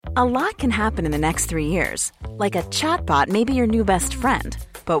A lot can happen in the next 3 years. Like a chatbot may be your new best friend.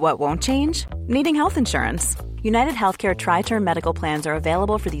 But what won't change? Needing health insurance. United Healthcare Tri-Term Medical Plans are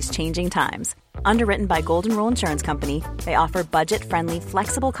available for these changing times. Underwritten by Golden Rule Insurance Company, they offer budget-friendly,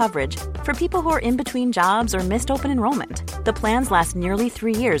 flexible coverage for people who are in between jobs or missed open enrollment. The plans last nearly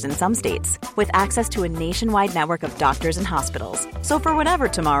 3 years in some states, with access to a nationwide network of doctors and hospitals. So for whatever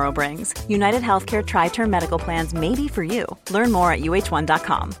tomorrow brings, United Healthcare Tri-Term Medical Plans may be for you. Learn more at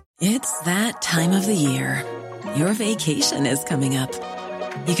uh1.com. It's that time of the year. Your vacation is coming up.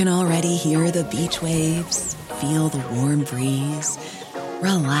 You can already hear the beach waves, feel the warm breeze,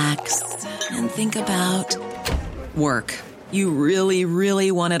 relax, and think about work. You really,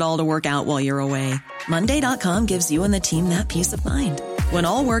 really want it all to work out while you're away. Monday.com gives you and the team that peace of mind. When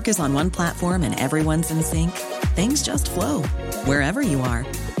all work is on one platform and everyone's in sync, things just flow. Wherever you are,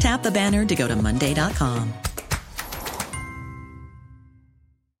 tap the banner to go to Monday.com.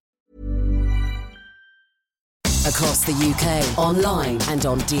 Across the UK, online and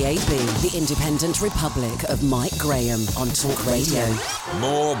on DAB, the Independent Republic of Mike Graham on Talk Radio.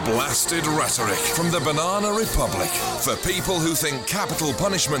 More blasted rhetoric from the Banana Republic for people who think capital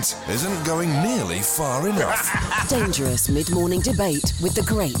punishment isn't going nearly far enough. Dangerous mid-morning debate with the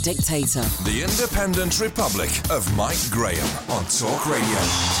great dictator. The Independent Republic of Mike Graham on Talk Radio.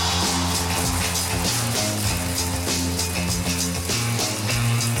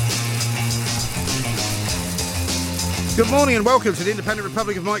 Good morning and welcome to the Independent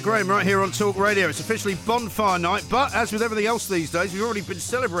Republic of Mike Graham right here on Talk Radio. It's officially bonfire night, but as with everything else these days, we've already been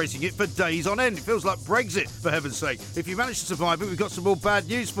celebrating it for days on end. It feels like Brexit, for heaven's sake. If you managed to survive it, we've got some more bad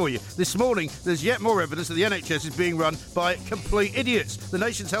news for you. This morning, there's yet more evidence that the NHS is being run by complete idiots. The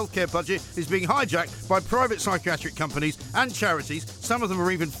nation's healthcare budget is being hijacked by private psychiatric companies and charities. Some of them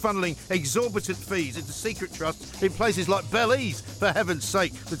are even funneling exorbitant fees into secret trusts in places like Belize, for heaven's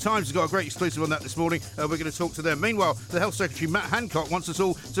sake. The Times has got a great exclusive on that this morning. We're going to talk to them. Meanwhile, the Health Secretary, Matt Hancock, wants us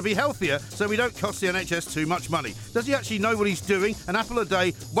all to be healthier so we don't cost the NHS too much money. Does he actually know what he's doing? An apple a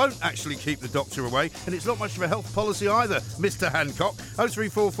day won't actually keep the doctor away, and it's not much of a health policy either, Mr Hancock.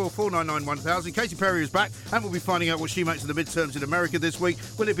 03444991000. Katy Perry is back, and we'll be finding out what she makes of the midterms in America this week.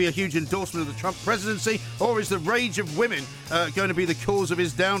 Will it be a huge endorsement of the Trump presidency, or is the rage of women going to be the cause of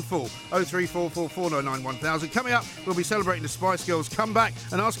his downfall? 03444991000. Coming up, we'll be celebrating the Spice Girls' comeback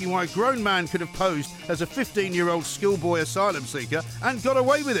and asking why a grown man could have posed as a 15-year-old schoolboy asylum seeker and got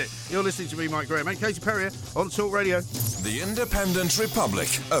away with it. You're listening to me, Mike Graham, and Katy Perry on Talk Radio. The Independent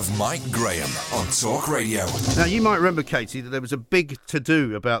Republic of Mike Graham on Talk Radio. Now, you might remember, Katie, that there was a big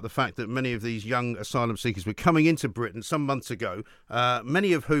to-do about the fact that many of these young asylum seekers were coming into Britain some months ago,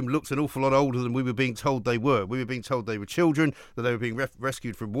 many of whom looked an awful lot older than we were being told they were. We were being told they were children, that they were being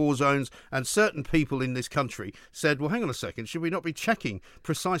rescued from war zones, and certain people in this country said, well, hang on a second, should we not be checking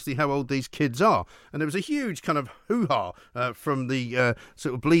precisely how old these kids are? And there was a huge kind of hoo-ha from the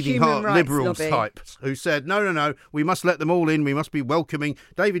sort of bleeding Human heart liberals lobby types who said, no, we must let them all in, we must be welcoming.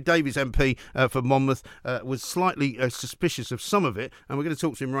 David Davies, MP for Monmouth, was slightly suspicious of some of it, and we're going to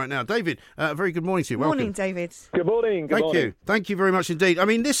talk to him right now. David, very good morning to you. Morning, Welcome. David. Good morning. Thank you very much indeed. I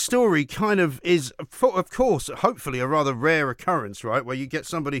mean, this story kind of is, of course, hopefully a rather rare occurrence, right, where you get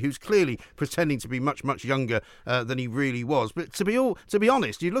somebody who's clearly pretending to be much, much younger than he really was. But to be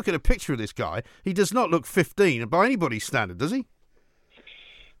honest, you look at a picture of this guy, he does not look 15 by anybody's standard, does he?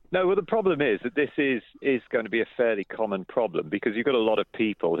 No, well, the problem is that this is going to be a fairly common problem because you've got a lot of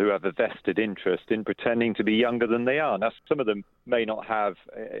people who have a vested interest in pretending to be younger than they are. Now, some of them may not have,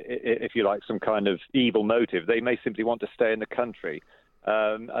 if you like, some kind of evil motive. They may simply want to stay in the country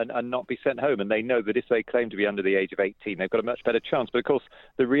and not be sent home. And they know that if they claim to be under the age of 18, they've got a much better chance. But, of course,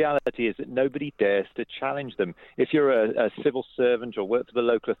 the reality is that nobody dares to challenge them. If you're a civil servant or work for the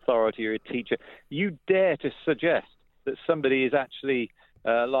local authority or a teacher, you dare to suggest that somebody is actually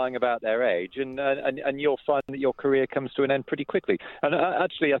lying about their age, and you'll find that your career comes to an end pretty quickly. And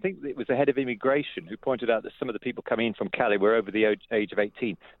actually, I think it was the head of immigration who pointed out that some of the people coming in from Calais were over the age of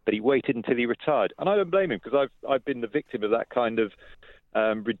 18, but he waited until he retired. And I don't blame him, because I've been the victim of that kind of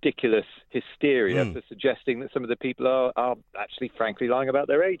ridiculous hysteria for suggesting that some of the people are actually, frankly, lying about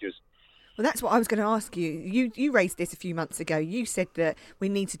their ages. Well, that's what I was going to ask you. You raised this a few months ago. You said that we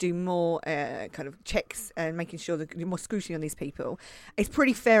need to do more kind of checks and making sure that more scrutiny on these people. It's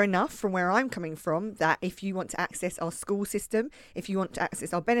pretty fair enough from where I'm coming from that if you want to access our school system, if you want to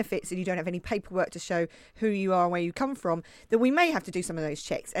access our benefits and you don't have any paperwork to show who you are and where you come from, that we may have to do some of those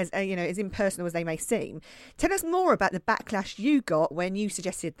checks, as as impersonal as they may seem. Tell us more about the backlash you got when you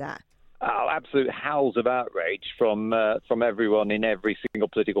suggested that. absolute howls of outrage from everyone in every single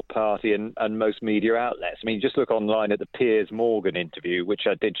political party and most media outlets. I mean, just look online at the Piers Morgan interview, which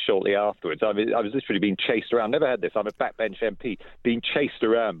I did shortly afterwards. I was literally being chased around. Never had this. I'm a backbench MP, being chased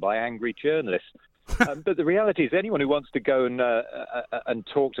around by angry journalists. But the reality is, anyone who wants to go and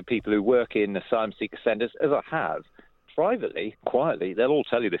talk to people who work in asylum seeker centres, as I have, privately, quietly, they'll all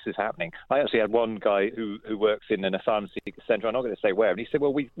tell you this is happening. I actually had one guy who works in an asylum seeker centre, I'm not going to say where, and he said,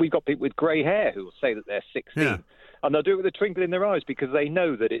 well, we've got people with grey hair who will say that they're 16. Yeah. And they'll do it with a twinkle in their eyes because they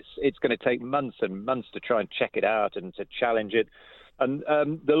know that it's going to take months and months to try and check it out and to challenge it. And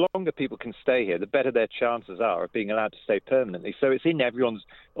the longer people can stay here, the better their chances are of being allowed to stay permanently. So it's in everyone's.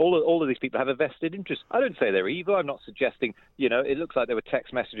 All of these people have a vested interest. I don't say they're evil. I'm not suggesting. It looks like there were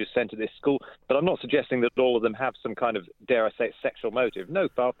text messages sent to this school, but I'm not suggesting that all of them have some kind of, dare I say, sexual motive. No,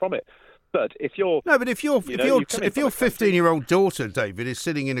 far from it. But if your 15-year-old daughter, David, is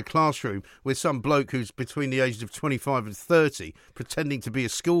sitting in a classroom with some bloke who's between the ages of 25 and 30 pretending to be a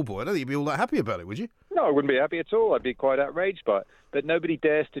schoolboy, I don't think you'd be all that happy about it, would you? No, I wouldn't be happy at all. I'd be quite outraged by it. But nobody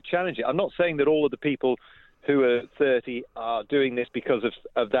dares to challenge it. I'm not saying that all of the people who are 30 are doing this because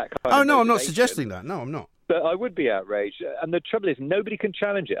of that kind of no, I'm not suggesting that. No, I'm not. But I would be outraged. And the trouble is, nobody can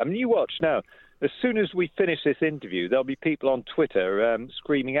challenge it. I mean, you watch now. As soon as we finish this interview, there'll be people on Twitter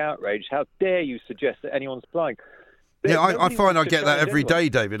screaming outrage. How dare you suggest that anyone's flying? I find I get that every day,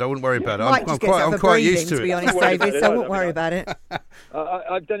 David. I wouldn't worry about it. I'm quite used to it. To be honest, David, so I won't worry about it.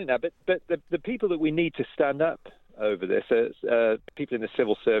 I've done it now, but the people that we need to stand up over this are people in the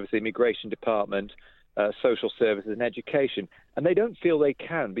civil service, the immigration department, social services and education, and they don't feel they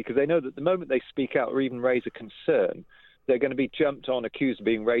can because they know that the moment they speak out or even raise a concern, they're going to be jumped on, accused of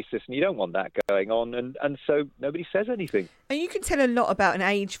being racist, and you don't want that going on, and so nobody says anything. And you can tell a lot about an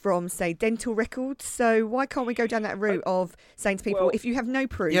age from, say, dental records, so why can't we go down that route of saying to people, if you have no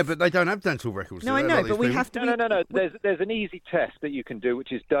proof... Yeah, but they don't have dental records. No, I know, but we have to... No. There's an easy test that you can do,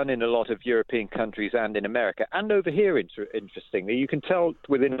 which is done in a lot of European countries and in America, and over here, interestingly. You can tell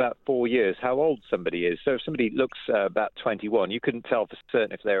within about 4 years how old somebody is. So if somebody looks about 21, you couldn't tell for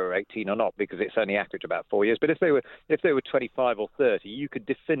certain if they were 18 or not, because it's only accurate about 4 years. But if they were 25 or 30, you could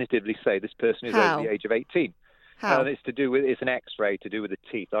definitively say this person is over the age of 18. How? It's an X-ray to do with the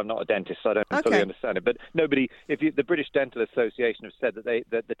teeth. I'm not a dentist, so I don't fully understand it. But the British Dental Association have said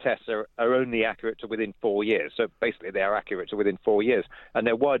that the tests are only accurate to within 4 years. So basically, they are accurate to within 4 years, and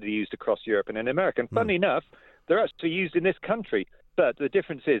they're widely used across Europe and in America. And funnily enough, they're actually used in this country. But the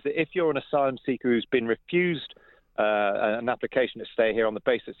difference is that if you're an asylum seeker who's been refused an application to stay here on the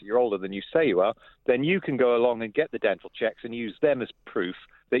basis that you're older than you say you are, then you can go along and get the dental checks and use them as proof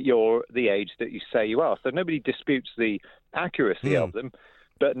that you're the age that you say you are. So nobody disputes the accuracy of them,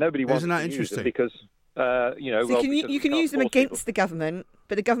 but nobody wants to use them because, So you can use them against the government,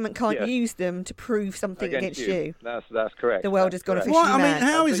 but the government can't use them to prove something against you. That's correct. The world has gone officially mad. I mean,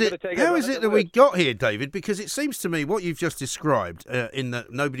 how is it that we got here, David? Because it seems to me what you've just described, in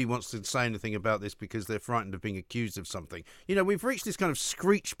that nobody wants to say anything about this because they're frightened of being accused of something. We've reached this kind of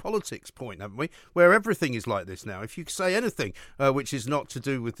screech politics point, haven't we? Where everything is like this now. If you say anything which is not to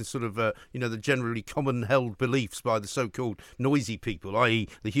do with the sort of, the generally common held beliefs by the so-called noisy people, i.e.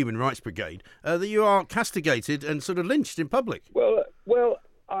 the Human Rights Brigade, that you are castigated and sort of lynched in public. Well,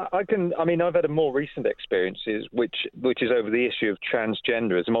 I've had a more recent experiences, which is over the issue of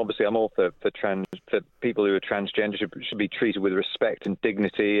transgenderism. Obviously, I'm all for people who are transgender should be treated with respect and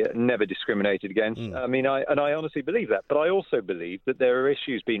dignity, never discriminated against. I honestly believe that. But I also believe that there are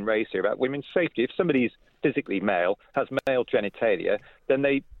issues being raised here about women's safety. If somebody's physically male, has male genitalia, then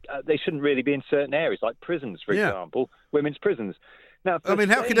they shouldn't really be in certain areas, like prisons, for example, women's prisons. Now,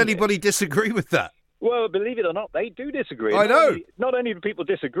 how could anybody disagree with that? Well, believe it or not, they do disagree. I know. Not only do people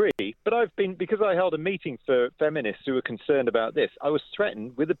disagree, but because I held a meeting for feminists who were concerned about this, I was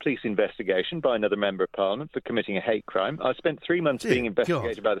threatened with a police investigation by another member of Parliament for committing a hate crime. I spent 3 months being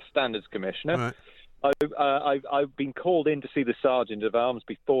investigated by the Standards Commissioner. Right. I've been called in to see the Sergeant of Arms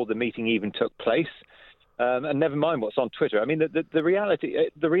before the meeting even took place. And never mind what's on Twitter. I mean, the reality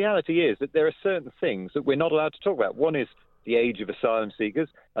is that there are certain things that we're not allowed to talk about. One is the age of asylum seekers.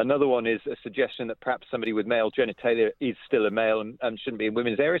 Another one is a suggestion that perhaps somebody with male genitalia is still a male and shouldn't be in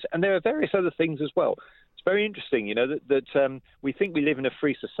women's areas. And there are various other things as well. It's very interesting, that we think we live in a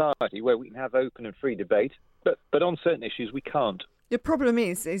free society where we can have open and free debate, but on certain issues we can't. The problem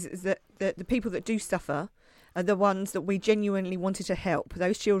is that the people that do suffer are the ones that we genuinely wanted to help.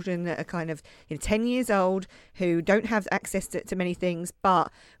 Those children that are kind of 10 years old who don't have access to many things,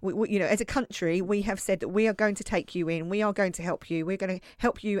 but we, as a country, we have said that we are going to take you in. We are going to help you. We're going to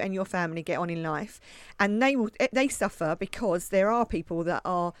help you and your family get on in life. And they suffer because there are people that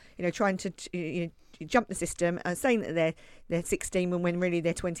are trying to jump the system, saying that they're 16 when really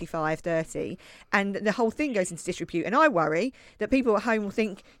they're 25, 30, and the whole thing goes into disrepute. And I worry that people at home will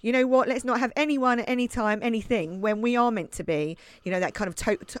think, you know what, let's not have anyone at any time, anything, when we are meant to be, that kind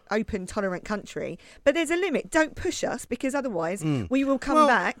of open, tolerant country. But there's a limit. Don't push us, because otherwise we will come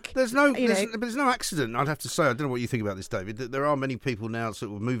back. There's no accident, I'd have to say. I don't know what you think about this, David, that there are many people now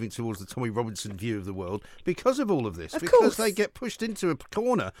sort of moving towards the Tommy Robinson view of the world because of all of this. Of because course. they get pushed into a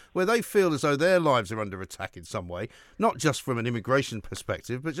corner where they feel as though their lives are under attack in some way, not just from an immigration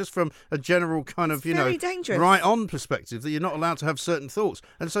perspective, but just from a general kind of, very dangerous. right-on perspective, that you're not allowed to have certain thoughts.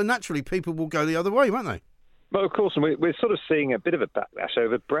 And so naturally people will go the other way, won't they? Well, of course, and we're sort of seeing a bit of a backlash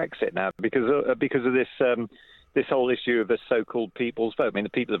over Brexit now because of this whole issue of the so-called people's vote. I mean,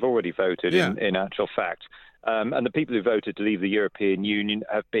 the people have already voted in actual fact, and the people who voted to leave the European Union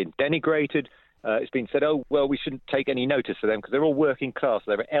have been denigrated. It's been said, oh, well, we shouldn't take any notice of them because they're all working class,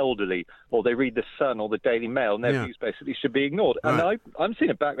 they're elderly, or they read The Sun or the Daily Mail, and their views basically should be ignored. Right. And I'm seeing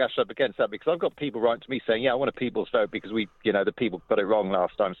a backlash up against that because I've got people writing to me saying, I want a people's vote because the people got it wrong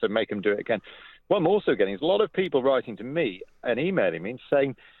last time, so make them do it again. What I'm also getting is a lot of people writing to me and emailing me and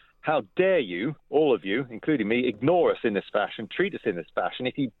saying, how dare you, all of you, including me, ignore us in this fashion, treat us in this fashion?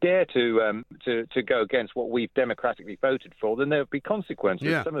 If you dare to go against what we've democratically voted for, then there'll be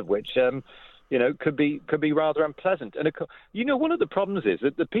consequences, some of which could be rather unpleasant. And one of the problems is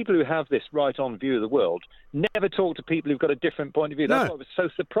that the people who have this right-on view of the world never talk to people who've got a different point of view. That's what was so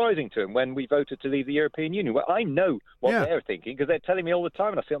surprising to them when we voted to leave the European Union. Well, I know what they're thinking because they're telling me all the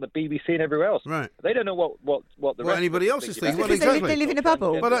time, and I see on the BBC and everywhere else. Right. They don't know what the rest anybody else is thinking. Well, exactly. They live in a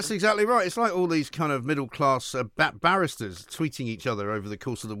bubble. Well, that's exactly right. It's like all these kind of middle-class barristers tweeting each other over the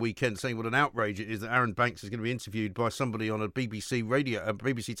course of the weekend, saying what an outrage it is that Aaron Banks is going to be interviewed by somebody on a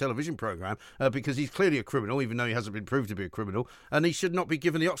BBC television programme. Because he's clearly a criminal, even though he hasn't been proved to be a criminal, and he should not be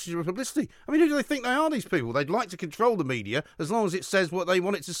given the oxygen of publicity. I mean, who do they think they are, these people? They'd like to control the media as long as it says what they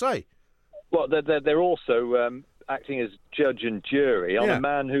want it to say. Well, they're also acting as judge and jury on a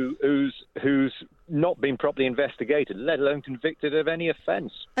man who's not been properly investigated, let alone convicted of any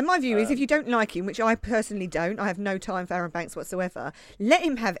offence. And my view is, if you don't like him, which I personally don't, I have no time for Aaron Banks whatsoever, let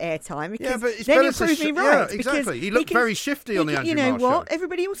him have airtime, because then he'll prove me right. Yeah, exactly. He looked very shifty on the Andrew Marr show. You know what?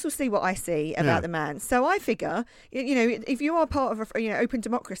 Everybody else will see what I see about the man. So I figure, if you are part of a open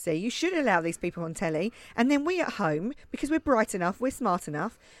democracy, you should allow these people on telly, and then we at home, because we're bright enough, we're smart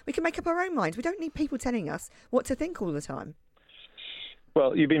enough, we can make up our own minds. We don't need people telling us what to think all the time.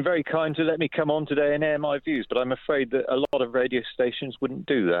 Well, you've been very kind to let me come on today and air my views, but I'm afraid that a lot of radio stations wouldn't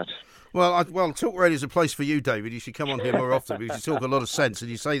do that. Well, Talk Radio is a place for you, David. You should come on here more often because you talk a lot of sense and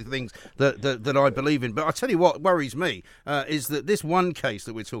you say things that I believe in. But I tell you what worries me is that this one case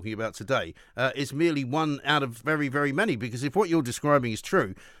that we're talking about today is merely one out of very, very many, because if what you're describing is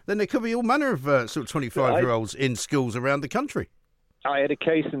true, then there could be all manner of sort of 25-year-olds in schools around the country. I had a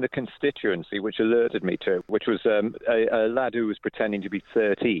case in the constituency which alerted me to it, which was a lad who was pretending to be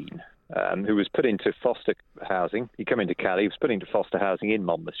 13, who was put into foster housing. He came into Cali, he was put into foster housing in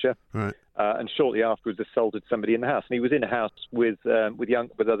Monmouthshire, right. And shortly afterwards assaulted somebody in the house. And he was in a house with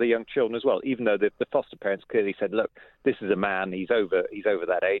other young children as well, even though the foster parents clearly said, look, this is a man, he's over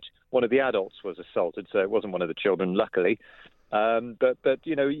that age. One of the adults was assaulted, so it wasn't one of the children, luckily. But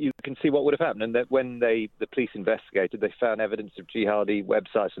you can see what would have happened, and that when the police investigated, they found evidence of jihadi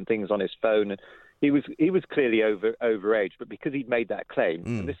websites and things on his phone. And he was clearly overage, but because he'd made that claim,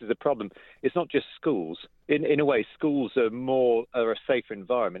 and this is a problem, it's not just schools. In a way, schools are a safer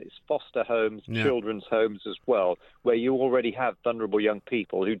environment. It's foster homes, children's homes as well, where you already have vulnerable young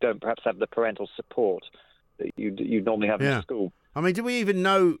people who don't perhaps have the parental support that you normally have in school. I mean, do we even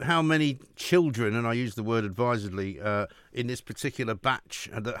know how many children, and I use the word advisedly, in this particular batch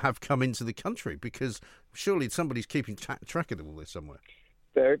that have come into the country? Because surely somebody's keeping track of all this somewhere.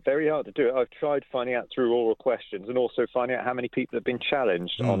 Very, very hard to do it. I've tried finding out through oral questions and also finding out how many people have been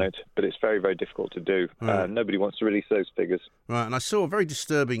challenged on it, but it's very, very difficult to do. Right. Nobody wants to release those figures. Right, and I saw a very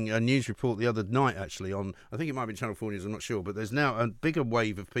disturbing news report the other night, actually, on, I think it might be Channel 4 News, I'm not sure, but there's now a bigger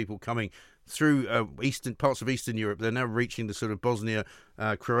wave of people coming through eastern parts of Eastern Europe. They're now reaching the sort of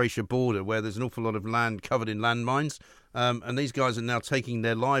Bosnia-Croatia border, where there's an awful lot of land covered in landmines. And these guys are now taking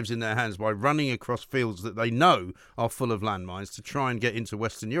their lives in their hands by running across fields that they know are full of landmines to try and get into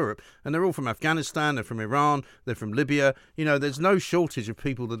Western Europe. And they're all from Afghanistan, they're from Iran, they're from Libya. You know, there's no shortage of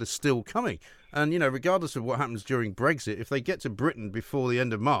people that are still coming. And, you know, regardless of what happens during Brexit, if they get to Britain before the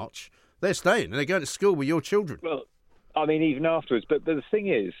end of March, they're staying and they're going to school with your children. Well, I mean, even afterwards. But the thing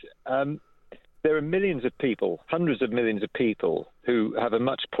is, there are millions of people, hundreds of millions of people, who have a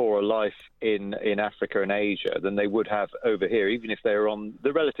much poorer life in Africa and Asia than they would have over here, even if they're on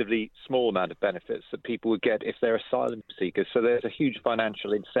the relatively small amount of benefits that people would get if they're asylum seekers. So there's a huge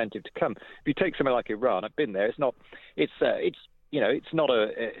financial incentive to come. If you take somewhere like Iran, I've been there. It's not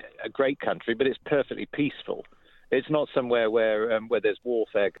a great country, but it's perfectly peaceful. It's not somewhere where there's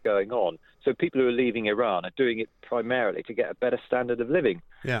warfare going on. So people who are leaving Iran are doing it primarily to get a better standard of living.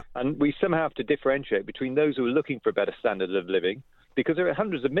 Yeah. And we somehow have to differentiate between those who are looking for a better standard of living, because there are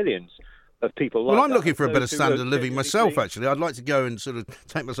hundreds of millions of people like that. Well, I'm looking for a better standard of living myself, actually. I'd like to go and sort of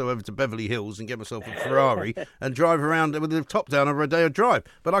take myself over to Beverly Hills and get myself a Ferrari and drive around with the top down over a day of drive.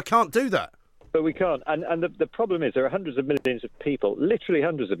 But I can't do that. But we can't. And the problem is there are hundreds of millions of people, literally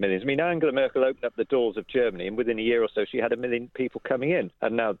hundreds of millions. I mean, Angela Merkel opened up the doors of Germany, and within a year or so she had 1 million people coming in.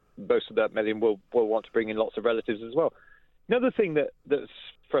 And now most of that million will want to bring in lots of relatives as well. Another thing that's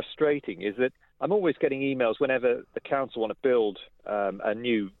frustrating is that I'm always getting emails whenever the council want to build a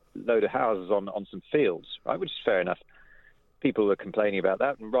new load of houses on some fields, right, which is fair enough. People are complaining about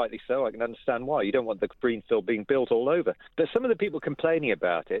that, and rightly so. I can understand why. You don't want the greenfield being built all over. But some of the people complaining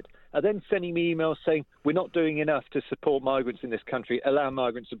about it are then sending me emails saying, we're not doing enough to support migrants in this country, allow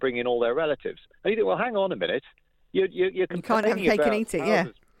migrants to bring in all their relatives. And you think, well, hang on a minute. You're complaining can't have cake and eat it, yeah.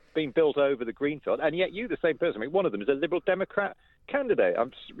 Being built over the greenfield, and yet you, the same person. I mean, one of them is a Liberal Democrat candidate.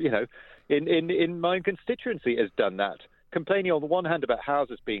 In my constituency has done that. Complaining on the one hand about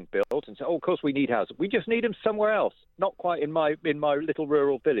houses being built and say, oh, of course we need houses. We just need them somewhere else, not quite in my little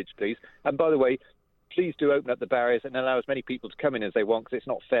rural village, please. And by the way, please do open up the barriers and allow as many people to come in as they want, because it's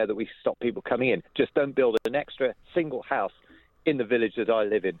not fair that we stop people coming in. Just don't build an extra single house in the village that I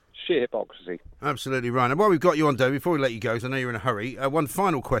live in. Sheer hypocrisy. Absolutely right. And while we've got you on, Dave, before we let you go, because I know you're in a hurry, one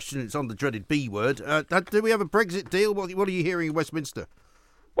final question. It's on the dreaded B word. Do we have a Brexit deal? What are you hearing in Westminster?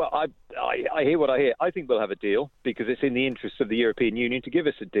 Well, I hear what I hear. I think we'll have a deal because it's in the interests of the European Union to give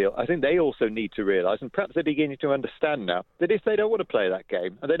us a deal. I think they also need to realise, and perhaps they're beginning to understand now, that if they don't want to play that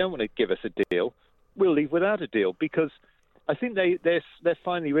game and they don't want to give us a deal, we'll leave without a deal, because I think they're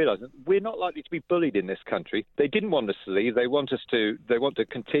finally realising we're not likely to be bullied in this country. They didn't want us to leave. They want to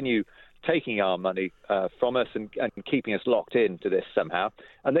continue taking our money from us and keeping us locked into this somehow.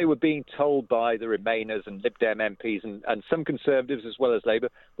 And they were being told by the Remainers and Lib Dem MPs and some Conservatives as well as Labour,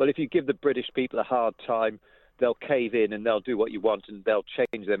 well, if you give the British people a hard time, they'll cave in and they'll do what you want and they'll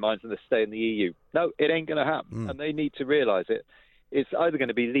change their minds and they'll stay in the EU. No, it ain't going to happen. And they need to realise it. It's either going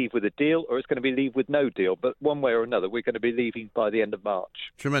to be leave with a deal or it's going to be leave with no deal. But one way or another, we're going to be leaving by the end of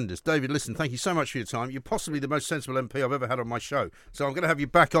March. Tremendous. David, listen, thank you so much for your time. You're possibly the most sensible MP I've ever had on my show. So I'm going to have you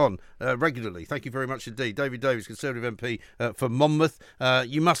back on regularly. Thank you very much indeed. David Davies, Conservative MP for Monmouth.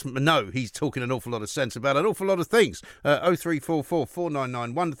 You must know he's talking an awful lot of sense about an awful lot of things. 0344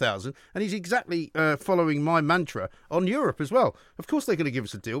 499 1000. And he's exactly following my mantra on Europe as well. Of course they're going to give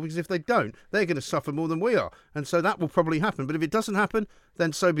us a deal, because if they don't, they're going to suffer more than we are. And so that will probably happen. But if it doesn't happen,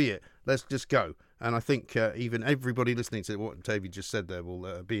 then so be it. Let's just go. And I think even everybody listening to what David just said there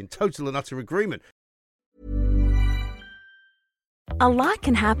will be in total and utter agreement. A lot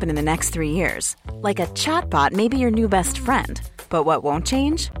can happen in the next 3 years. Like a chatbot may be your new best friend. But what won't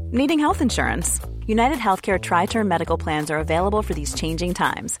change? Needing health insurance. United Healthcare Tri-Term Medical Plans are available for these changing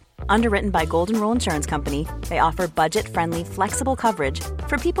times. Underwritten by Golden Rule Insurance Company, they offer budget-friendly, flexible coverage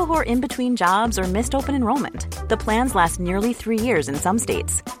for people who are in between jobs or missed open enrollment. The plans last nearly 3 years in some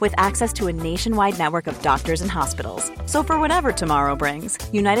states, with access to a nationwide network of doctors and hospitals. So for whatever tomorrow brings,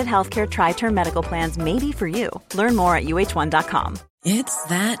 United Healthcare Tri-Term Medical Plans may be for you. Learn more at uh1.com. It's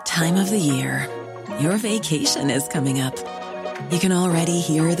that time of the year. Your vacation is coming up. You can already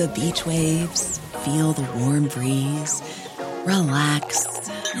hear the beach waves, feel the warm breeze, relax,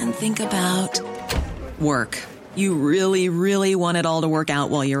 and think about work. You really, really want it all to work out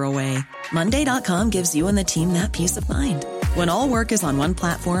while you're away. Monday.com gives you and the team that peace of mind. When all work is on one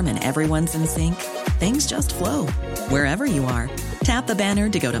platform and everyone's in sync, things just flow. Wherever you are, tap the banner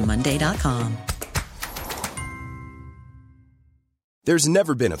to go to Monday.com. There's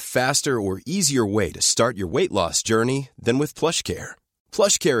never been a faster or easier way to start your weight loss journey than with PlushCare.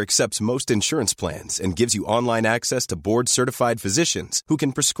 PlushCare accepts most insurance plans and gives you online access to board-certified physicians who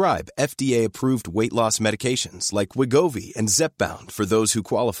can prescribe FDA-approved weight loss medications like Wegovy and Zepbound for those who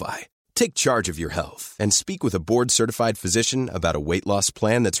qualify. Take charge of your health and speak with a board-certified physician about a weight loss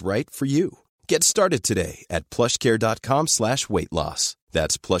plan that's right for you. Get started today at plushcare.com/weight loss.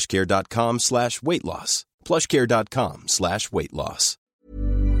 That's plushcare.com/weight loss. plushcare.com/weight loss.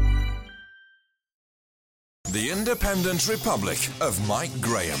 The Independent Republic of Mike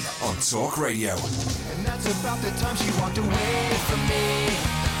Graham on Talk Radio. And that's about the time she walked away from me.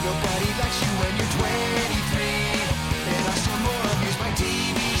 Nobody likes you when you're 23. And I still more amuse my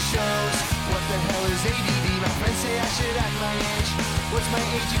TV shows. What the hell is ADD? My friends say I should act my age. What's my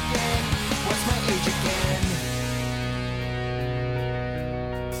age again? What's my age again?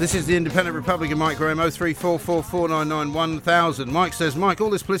 This is the Independent Republic of Mike Graham, 03444991000. Mike says, Mike,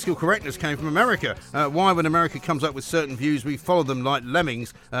 all this political correctness came from America. Why, when America comes up with certain views, we follow them like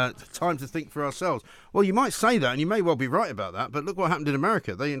lemmings? Time to think for ourselves. Well, you might say that, and you may well be right about that, but look what happened in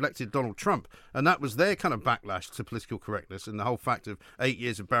America. They elected Donald Trump, and that was their kind of backlash to political correctness, and the whole fact of 8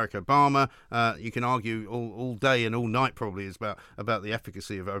 years of Barack Obama. You can argue all day and all night probably is about the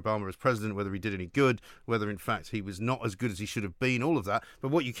efficacy of Obama as president, whether he did any good, whether in fact he was not as good as he should have been, all of that. But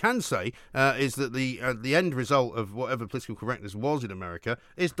what you can say is that the end result of whatever political correctness was in America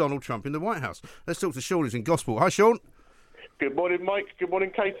is Donald Trump in the White House. Let's talk to Sean, who's in Gosport. Hi, Sean. Good morning, Mike. Good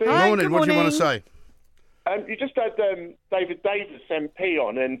morning, Katie. Hi, morning. good What do you morning. want to say? You just had David Davis, MP,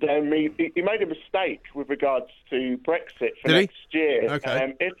 on, and he made a mistake with regards to Brexit for Did he? next year.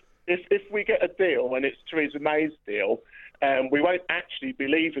 Okay. If we get a deal, and it's Theresa May's deal, we won't actually be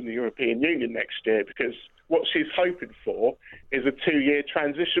leaving the European Union next year, because what she's hoping for is a 2-year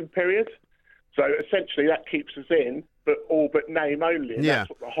transition period. So essentially that keeps us in, but all but name only. And Yeah.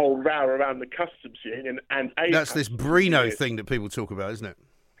 that's what the whole row around the customs union and a That's this customs Brino union. thing that people talk about, isn't it?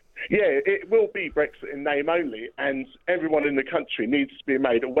 Yeah, it will be Brexit in name only, and everyone in the country needs to be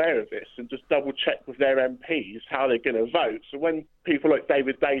made aware of this and just double check with their MPs how they're going to vote. So when people like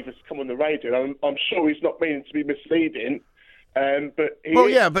David Davis come on the radio, I'm sure he's not meaning to be misleading, but he Well,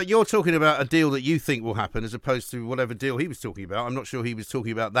 is. yeah, but you're talking about a deal that you think will happen as opposed to whatever deal he was talking about. I'm not sure he was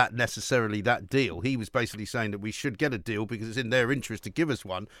talking about that necessarily, that deal. He was basically saying that we should get a deal because it's in their interest to give us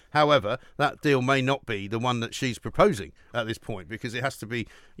one. However, that deal may not be the one that she's proposing at this point because it has to be,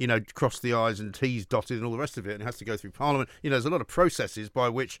 cross the I's and T's dotted and all the rest of it, and it has to go through Parliament. There's a lot of processes by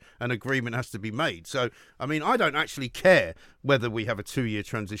which an agreement has to be made. So, I mean, I don't actually care whether we have a 2-year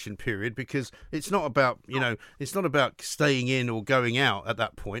transition period because it's not about, it's not about staying in or going out at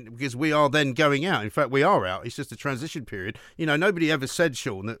that point because we are then going out. In fact, we are out. It's just a transition period. Nobody ever said,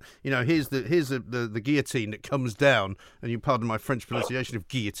 Sean, that here's the guillotine that comes down, and you pardon my French pronunciation of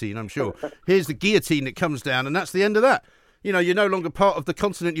guillotine, I'm sure. Here's the guillotine that comes down, and that's the end of that. You're no longer part of the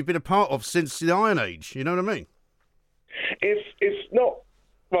continent you've been a part of since the Iron Age. You know what I mean? It's not.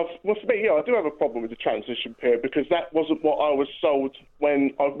 Well, for me, I do have a problem with the transition period because that wasn't what I was sold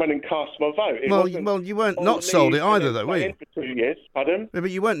when I went and cast my vote. Well, you weren't not sold it either, though, were you? For 2 years, pardon? Yeah,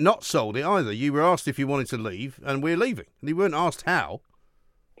 but you weren't not sold it either. You were asked if you wanted to leave, and we're leaving. You weren't asked how.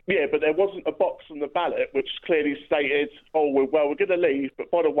 Yeah, but there wasn't a box on the ballot which clearly stated, we're going to leave, but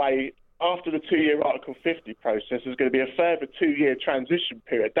by the way, after the 2-year Article 50 process, there's going to be a further 2-year transition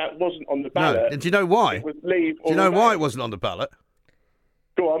period. That wasn't on the ballot. No. And do you know why? It was leave or do you know why remain. it wasn't on the ballot?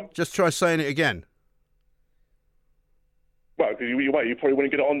 Go on. Just try saying it again. Well, because you probably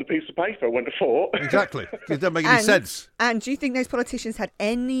wouldn't get it on the piece of paper, I wouldn't have thought. Exactly. It doesn't make any sense. And do you think those politicians had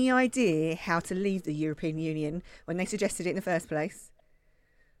any idea how to leave the European Union when they suggested it in the first place?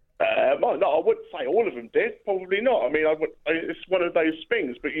 Well, no, I wouldn't say all of them did. Probably not. I mean, it's one of those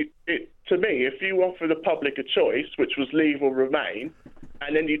things. But to me, if you offer the public a choice, which was leave or remain,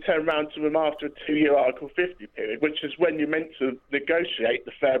 and then you turn around to them after a 2-year Article 50 period, which is when you're meant to negotiate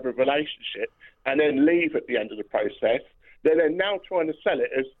the further relationship, and then leave at the end of the process, they're now trying to sell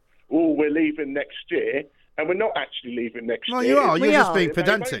it as, we're leaving next year. And we're not actually leaving next year. Well, you are. You're just being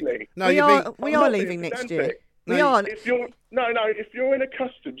pedantic. No, we are leaving next year. We are. If you're in a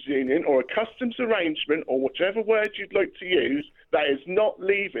customs union or a customs arrangement or whichever word you'd like to use, that is not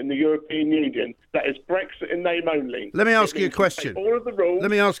leaving the European Union. That is Brexit in name only. Let me ask you a question. All of the rules.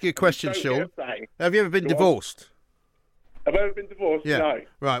 Let me ask you a question, Sean. Have you ever been divorced? Have I ever been divorced? Yeah. No.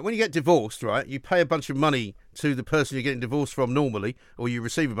 Right. When you get divorced, right, you pay a bunch of money to the person you're getting divorced from normally, or you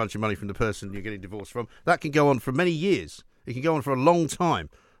receive a bunch of money from the person you're getting divorced from. That can go on for many years. It can go on for a long time,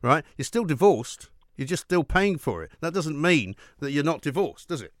 right? You're still divorced. You're just still paying for it. That doesn't mean that you're not divorced,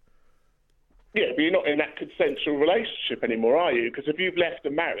 does it? Yeah, but you're not in that consensual relationship anymore, are you? Because if you've left a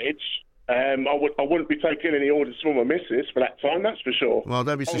marriage, I wouldn't be taking any orders from my missus for that time, that's for sure. Well,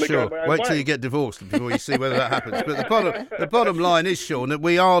 don't be so sure. Wait till you get divorced before you see whether that happens. But the bottom line is, Sean, that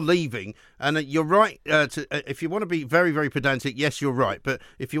we are leaving. And you're right. If you want to be very, very pedantic, yes, you're right. But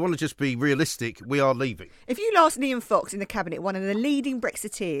if you want to just be realistic, we are leaving. If you ask Liam Fox in the Cabinet, one of the leading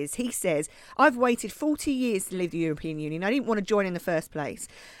Brexiteers, he says, I've waited 40 years to leave the European Union. I didn't want to join in the first place.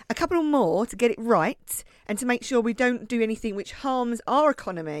 A couple more to get it right and to make sure we don't do anything which harms our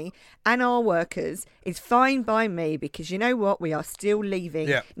economy and our workers is fine by me, because you know what? We are still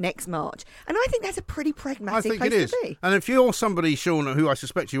leaving next March. And I think that's a pretty pragmatic place to be. And if you're somebody, Sean, who I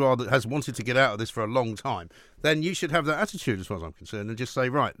suspect you are, that has wanted to get out of this for a long time, then you should have that attitude as far as I'm concerned and just say,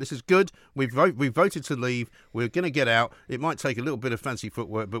 right, this is good. We've voted to leave. We're going to get out. It might take a little bit of fancy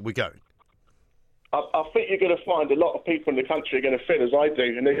footwork, but we're going. I think you're going to find a lot of people in the country are going to feel as I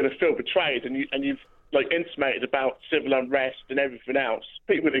do, and they're going to feel betrayed, and you've intimated about civil unrest and everything else.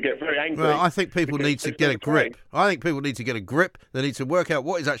 People are going to get very angry. Well, I think people need to get a grip. I think people need to get a grip. They need to work out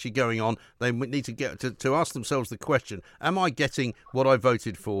what is actually going on. They need to get to ask themselves the question, am I getting what I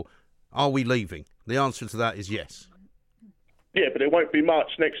voted for? Are we leaving? The answer to that is yes. Yeah, but it won't be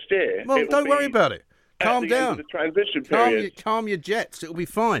March next year. Well, don't worry about it. Calm down. The transition period. Calm your jets. It'll be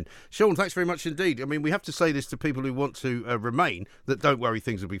fine. Sean, thanks very much indeed. I mean, we have to say this to people who want to remain, that don't worry,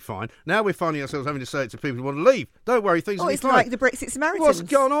 things will be fine. Now we're finding ourselves having to say it to people who want to leave. Don't worry, things will be fine. It's like the Brexit Samaritans.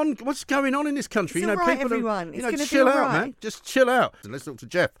 What's going on in this country? It's all right, everyone. It's going to chill be all out, right. man. Just chill out. And let's talk to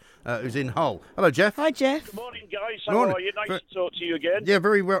Jeff, who's in Hull. Hello, Jeff. Hi, Jeff. Good morning, guys. How are you? Nice to talk to you again. Yeah,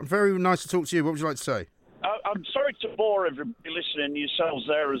 very well, very nice to talk to you. What would you like to say? I'm sorry to bore everybody listening, yourselves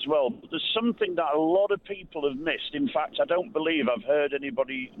there as well, but there's something that a lot of people have missed. In fact, I don't believe I've heard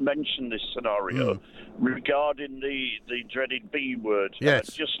anybody mention this scenario regarding the dreaded B word. Yes.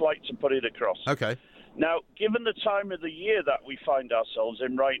 I'd just like to put it across. Okay. Now, given the time of the year that we find ourselves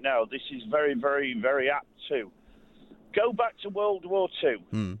in right now, this is very, very, very apt too. Go back to World War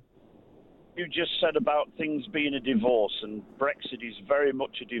II. You just said about things being a divorce, and Brexit is very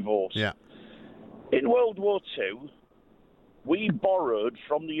much a divorce. Yeah. In World War II, we borrowed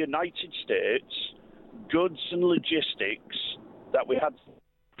from the United States goods and logistics that we had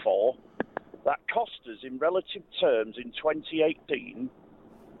for that cost us, in relative terms, in 2018,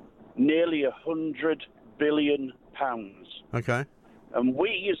 nearly £100 billion. Okay. And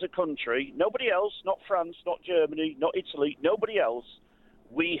we, as a country, nobody else, not France, not Germany, not Italy, nobody else,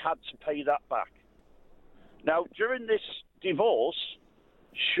 we had to pay that back. Now, during this divorce,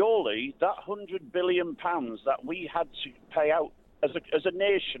 surely that £100 billion that we had to pay out as a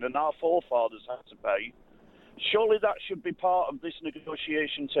nation and our forefathers had to pay, surely that should be part of this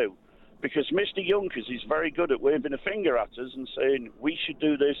negotiation too. Because Mr. Junckers is very good at waving a finger at us and saying we should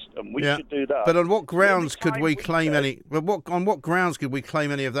do this and we should do that. But on what grounds could we claim any? On what grounds could we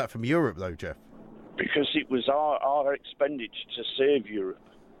claim any of that from Europe, though, Jeff? Because it was our expenditure to save Europe.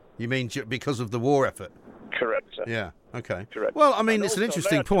 You mean because of the war effort? Correct, sir. Yeah, okay. Correct. Well, I mean, And it's an also,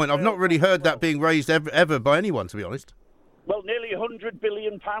 interesting point. I've not really heard that being raised ever by anyone, to be honest. Well, nearly £100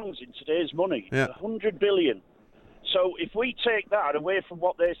 billion in today's money. Yeah. £100 billion. So if we take that away from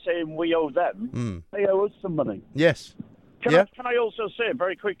what they're saying we owe them, they owe us some money. Yes. Can I also say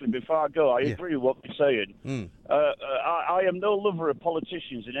very quickly before I go, I agree with what you're saying. I am no lover of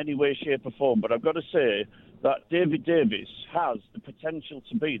politicians in any way, shape or form, but I've got to say that David Davis has the potential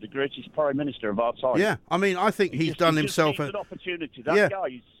to be the greatest Prime Minister of our time. Yeah, I mean, I think he's done himself an opportunity. That guy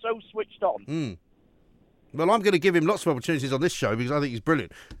is so switched on. Well, I'm going to give him lots of opportunities on this show because I think he's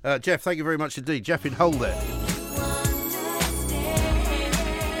brilliant. Jeff, thank you very much indeed. Jeff in Hull there.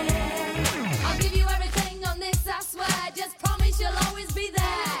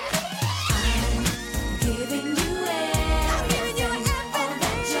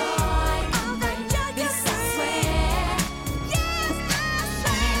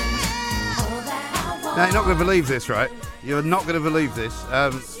 Now, you're not going to believe this, right? You're not going to believe this.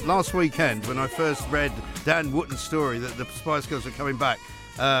 Last weekend, when I first read Dan Wootton's story that the Spice Girls are coming back,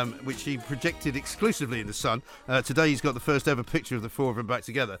 which he projected exclusively in The Sun, today he's got the first ever picture of the four of them back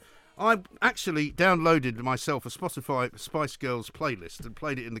together. I actually downloaded myself a Spotify Spice Girls playlist and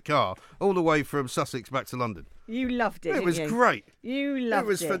played it in the car all the way from Sussex back to London. You loved it. It was didn't you? great. You loved it. It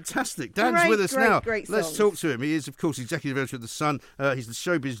was fantastic. Dan's with us now. Great Let's songs. talk to him. He is, of course, executive editor of The Sun. He's the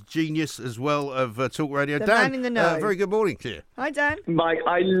showbiz genius as well of Talk Radio. The Dan, man in the know. very good morning to you. Hi, Dan. Mike,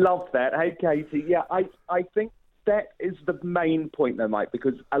 I love that. Hey, Katie. Yeah, I think that is the main point, though, Mike,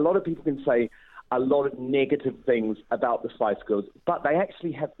 because a lot of people can say a lot of negative things about the Spice Girls, but they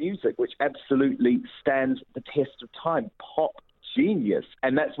actually have music which absolutely stands the test of time. Pop genius.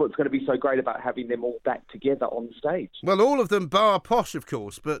 And that's what's going to be so great about having them all back together on stage. Well, all of them bar Posh, of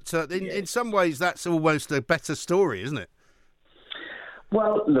course, but in some ways that's almost a better story, isn't it?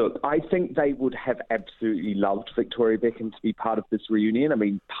 Well, look, I think they would have absolutely loved Victoria Beckham to be part of this reunion. I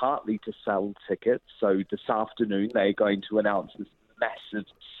mean, partly to sell tickets. So this afternoon they're going to announce this massive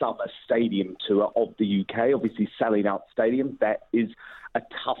summer stadium tour of the UK, obviously selling out stadiums. That is a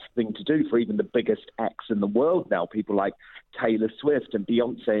tough thing to do for even the biggest acts in the world now. People like Taylor Swift and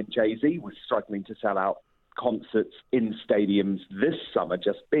Beyonce and Jay-Z were struggling to sell out concerts in stadiums this summer,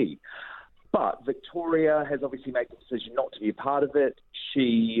 just be. But Victoria has obviously made the decision not to be a part of it.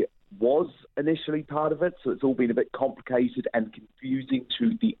 She was initially part of it, so it's all been a bit complicated and confusing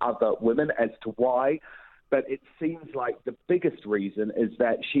to the other women as to why. But it seems like the biggest reason is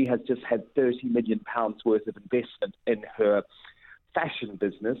that she has just had £30 million worth of investment in her fashion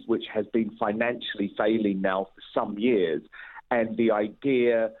business, which has been financially failing now for some years. And the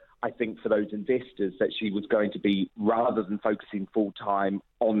idea, I think, for those investors that she was going to be, rather than focusing full-time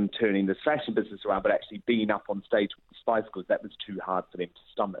on turning this fashion business around, but actually being up on stage with the Spice Girls, that was too hard for them to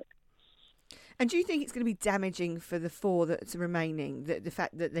stomach. And do you think it's going to be damaging for the four that's remaining, the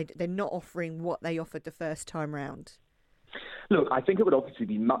fact that they're not offering what they offered the first time round? Look, I think it would obviously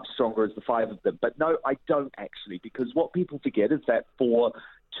be much stronger as the five of them. But no, I don't actually, because what people forget is that for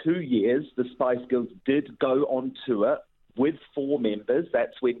 2 years, the Spice Girls did go on tour with four members.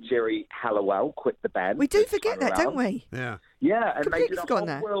 That's when Jerry Halliwell quit the band. We do forget that, don't we? Yeah. Yeah, and Completely they did a whole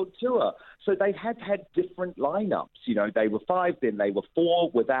that. world tour. So they had different lineups. You know, they were five, then they were four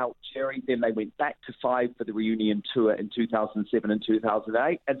without Jerry, then they went back to five for the reunion tour in 2007 and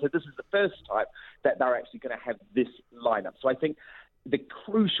 2008. And so this is the first time that they're actually going to have this lineup. So I think the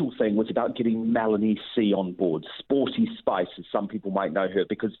crucial thing was about getting Melanie C on board, Sporty Spice, as some people might know her,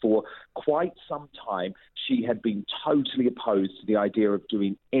 because for quite some time she had been totally opposed to the idea of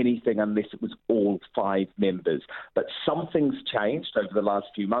doing anything unless it was all five members. But something's changed over the last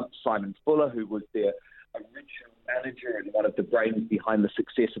few months. Simon Fuller, who was their original manager and one of the brains behind the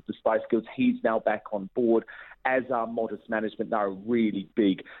success of the Spice Girls, he's now back on board, as are Modest Management. They're a really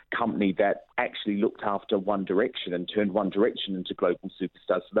big company that actually looked after One Direction and turned One Direction into global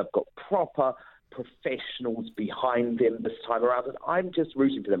superstars. So they've got proper professionals behind them this time around, and I'm just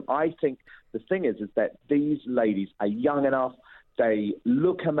rooting for them. I think the thing is that these ladies are young enough. They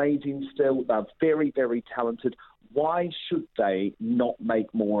look amazing still. They're very, very talented. Why should they not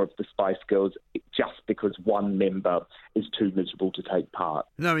make more of the Spice Girls just because one member is too miserable to take part?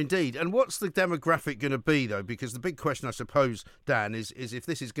 No, indeed. And what's the demographic going to be, though? Because the big question, I suppose, Dan, is if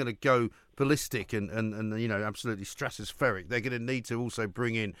this is going to go ballistic and you know, absolutely stratospheric, they're going to need to also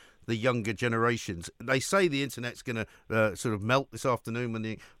bring in the younger generations. They say the internet's going to sort of melt this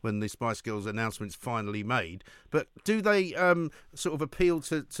afternoon when the Spice Girls announcement's finally made. But do they sort of appeal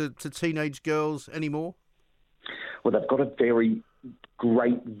to teenage girls anymore? Well, they've got a very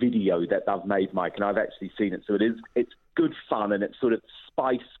great video that they've made, Mike, and I've actually seen it. So it's good fun, and it's sort of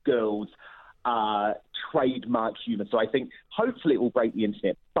Spice Girls trademark humour. So I think hopefully it will break the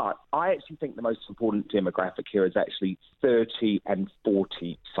internet. But I actually think the most important demographic here is actually 30 and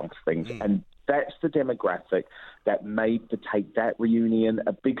 40 somethings. And that's the demographic that made the Take That reunion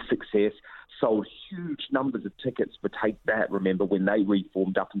a big success, sold huge numbers of tickets for Take That, remember, when they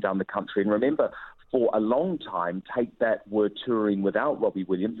reformed up and down the country. And remember, for a long time, Take That were touring without Robbie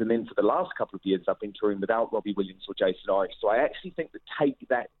Williams, and then for the last couple of years, I've been touring without Robbie Williams or Jason Orange. So I actually think the Take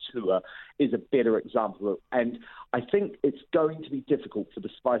That tour is a better example, and I think it's going to be difficult for the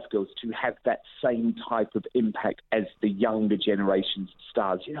Spice Girls to have that same type of impact as the younger generation's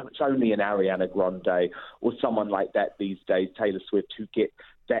stars. You know, it's only an Ariana Grande or someone like that these days, Taylor Swift, who gets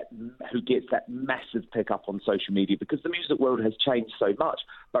that massive pickup on social media, because the music world has changed so much.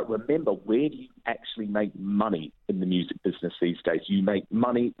 But remember, where do you actually make money in the music business these days? You make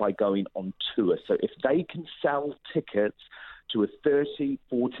money by going on tour. So if they can sell tickets to a 30,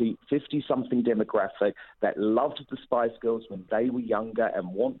 40, 50-something demographic that loved the Spice Girls when they were younger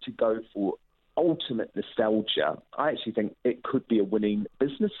and want to go for ultimate nostalgia, I actually think it could be a winning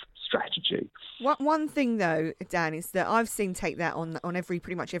business strategy. One thing though, Dan, is that I've seen Take That on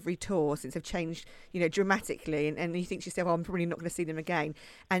pretty much every tour since they've changed, you know, dramatically, and you think to yourself, oh, I'm probably not going to see them again,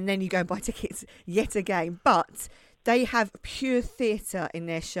 and then you go and buy tickets yet again. But they have pure theatre in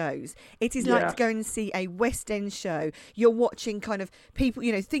their shows. It is like to go and see a West End show. You're watching kind of people,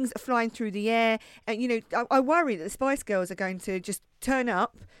 things that are flying through the air. And, I worry that the Spice Girls are going to just turn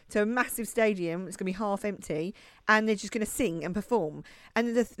up to a massive stadium. It's going to be half empty, and they're just going to sing and perform.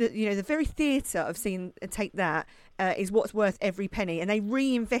 And the very theatre of seeing take that is what's worth every penny. And they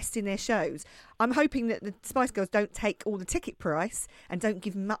reinvest in their shows. I'm hoping that the Spice Girls don't take all the ticket price and don't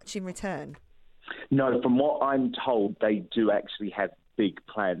give much in return. No, from what I'm told, they do actually have big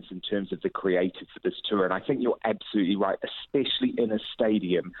plans in terms of the creative for this tour. And I think you're absolutely right, especially in a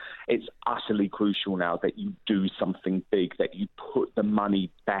stadium. It's utterly crucial now that you do something big, that you put the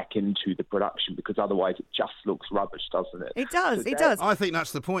money back into the production, because otherwise it just looks rubbish, doesn't it? It does, it does. I think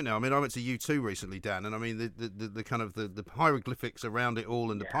that's the point now. I mean, I went to U2 recently, Dan, and I mean, the kind of the hieroglyphics around it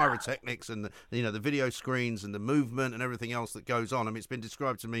all, and the pyrotechnics, and the video screens, and the movement, and everything else that goes on. I mean, it's been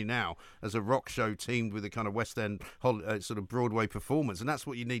described to me now as a rock show teamed with a kind of West End sort of Broadway performance, and that's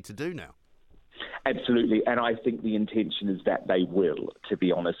what you need to do now. Absolutely, and I think the intention is that they will, to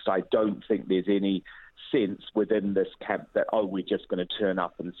be honest. I don't think there's any sense within this camp that, we're just going to turn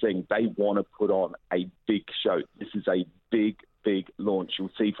up and sing. They want to put on a big show. This is a big, big launch. You'll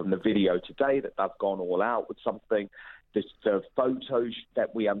see from the video today that they've gone all out with something. The photos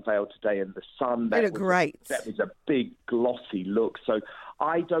that we unveiled today in the sun, they look great. That was a big, glossy look. So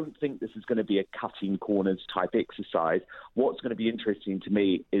I don't think this is going to be a cutting corners type exercise. What's going to be interesting to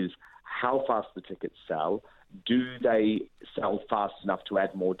me is how fast the tickets sell. Do they sell fast enough to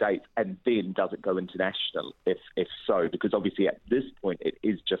add more dates? And then does it go international, if so? Because obviously at this point it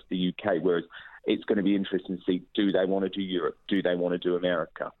is just the UK, whereas it's going to be interesting to see, do they want to do Europe? Do they want to do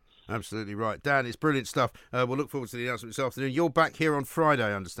America? Absolutely right. Dan, it's brilliant stuff. We'll look forward to the announcement this afternoon. You're back here on Friday,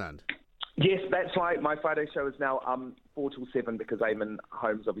 I understand. Yes, that's right. My Friday show is now 4 till 7 because Eamon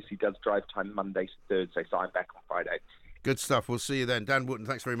Holmes obviously does drive time Monday to Thursday, so I'm back on Friday. Good stuff. We'll see you then. Dan Wootton,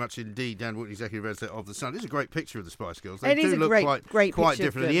 thanks very much indeed. Dan Wootton, Executive Editor of The Sun. It's a great picture of the Spice Girls. They do look quite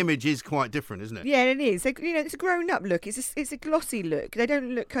different. The image is quite different, isn't it? Yeah, it is. It's a grown-up look. It's a glossy look. They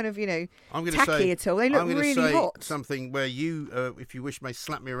don't look kind of, tacky at all. They look really hot. I'm going to say something where you, if you wish, may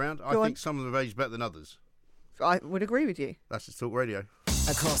slap me around. I think some of them have aged better than others. I would agree with you. That's just Talk Radio.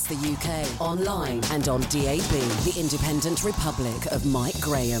 Across the UK, online and on DAB, the Independent Republic of Mike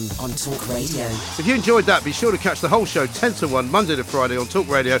Graham on Talk Radio. If you enjoyed that, be sure to catch the whole show 10 to 1, Monday to Friday on Talk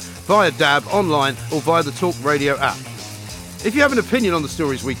Radio, via DAB, online or via the Talk Radio app. If you have an opinion on the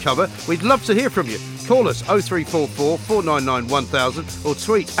stories we cover, we'd love to hear from you. Call us 0344 499 1000 or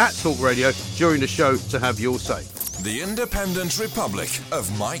tweet at Talk Radio during the show to have your say. The Independent Republic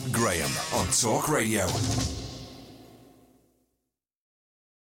of Mike Graham on Talk Radio.